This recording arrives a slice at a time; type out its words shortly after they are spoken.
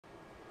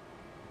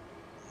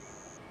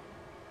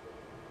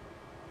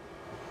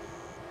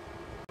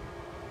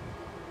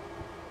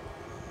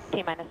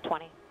T-minus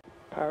 20.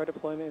 Power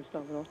deployment is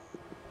nominal.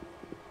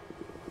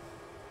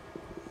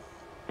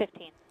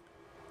 15.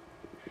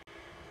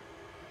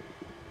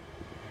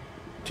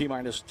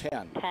 T-minus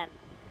 10. 10.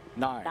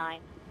 9.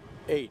 9.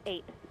 8.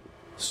 8.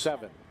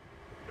 7.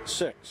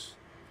 6.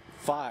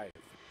 5.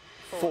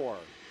 4.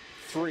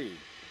 3.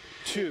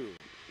 2.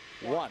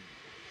 1.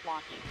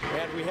 Launch.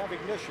 And we have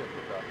ignition.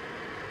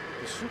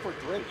 The Super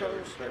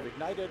Dracos have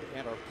ignited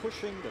and are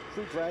pushing the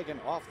Crew Dragon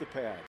off the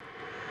pad.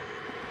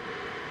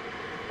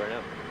 Burn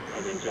up.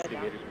 Engine 50 shut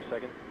down. meters per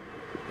second.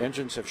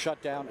 Engines have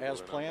shut down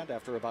as planned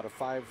after about a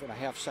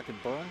 5.5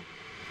 second burn.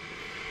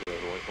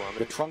 Over 1 kilometer.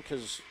 The trunk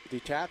has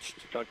detached.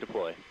 Trunk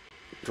deploy.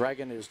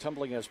 Dragon is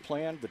tumbling as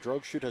planned. The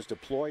drogue chute has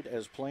deployed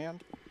as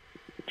planned.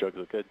 Drogues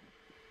look good.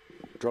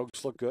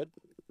 Drogues look good.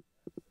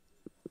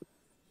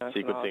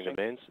 Sequencing the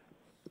mains.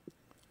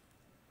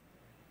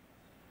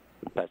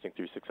 Passing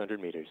through 600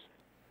 meters.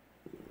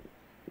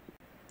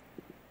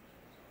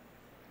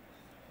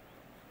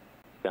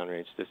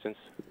 Downrange distance.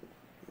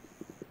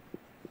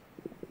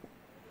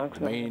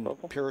 Main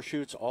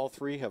parachutes, all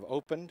 3 have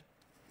opened.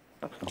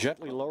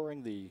 Gently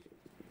lowering the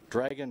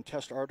Dragon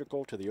test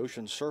article to the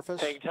ocean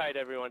surface. Hang tight,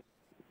 everyone.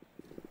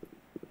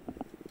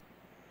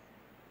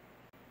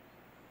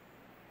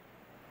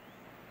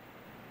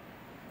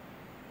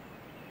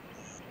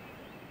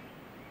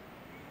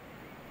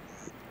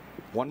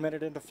 One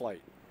minute into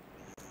flight.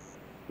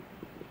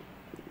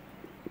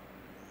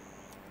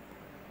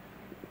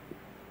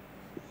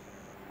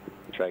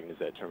 Dragon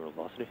is at terminal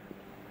velocity.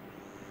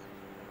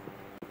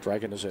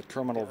 Dragon is at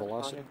terminal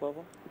velocity.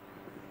 Global.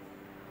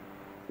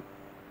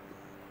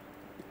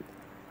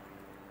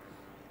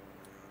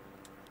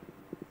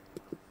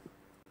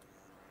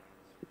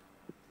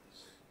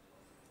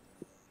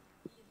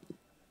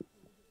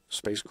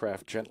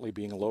 Spacecraft gently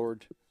being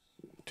lowered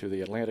to the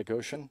Atlantic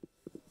Ocean.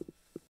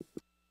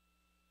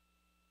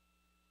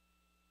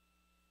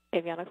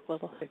 Avionics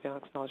global.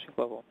 Avionics acknowledging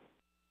global.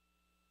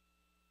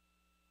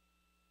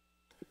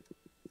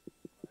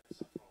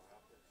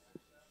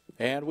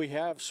 And we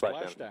have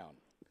splashdown.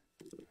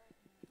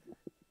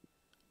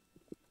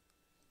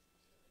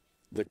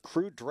 The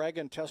Crew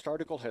Dragon test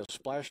article has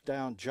splashed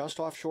down just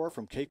offshore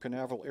from Cape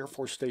Canaveral Air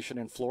Force Station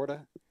in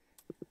Florida.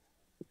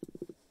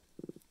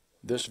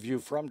 This view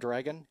from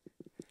Dragon.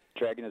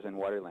 Dragon is in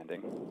water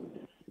landing.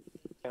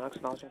 Avionics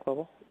acknowledging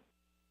global.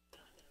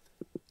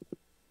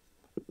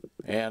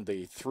 And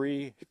the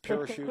 3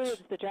 parachutes. This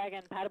concludes the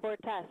Dragon pad abort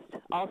test.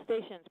 All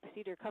stations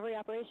proceed to recovery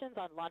operations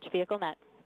on launch vehicle net.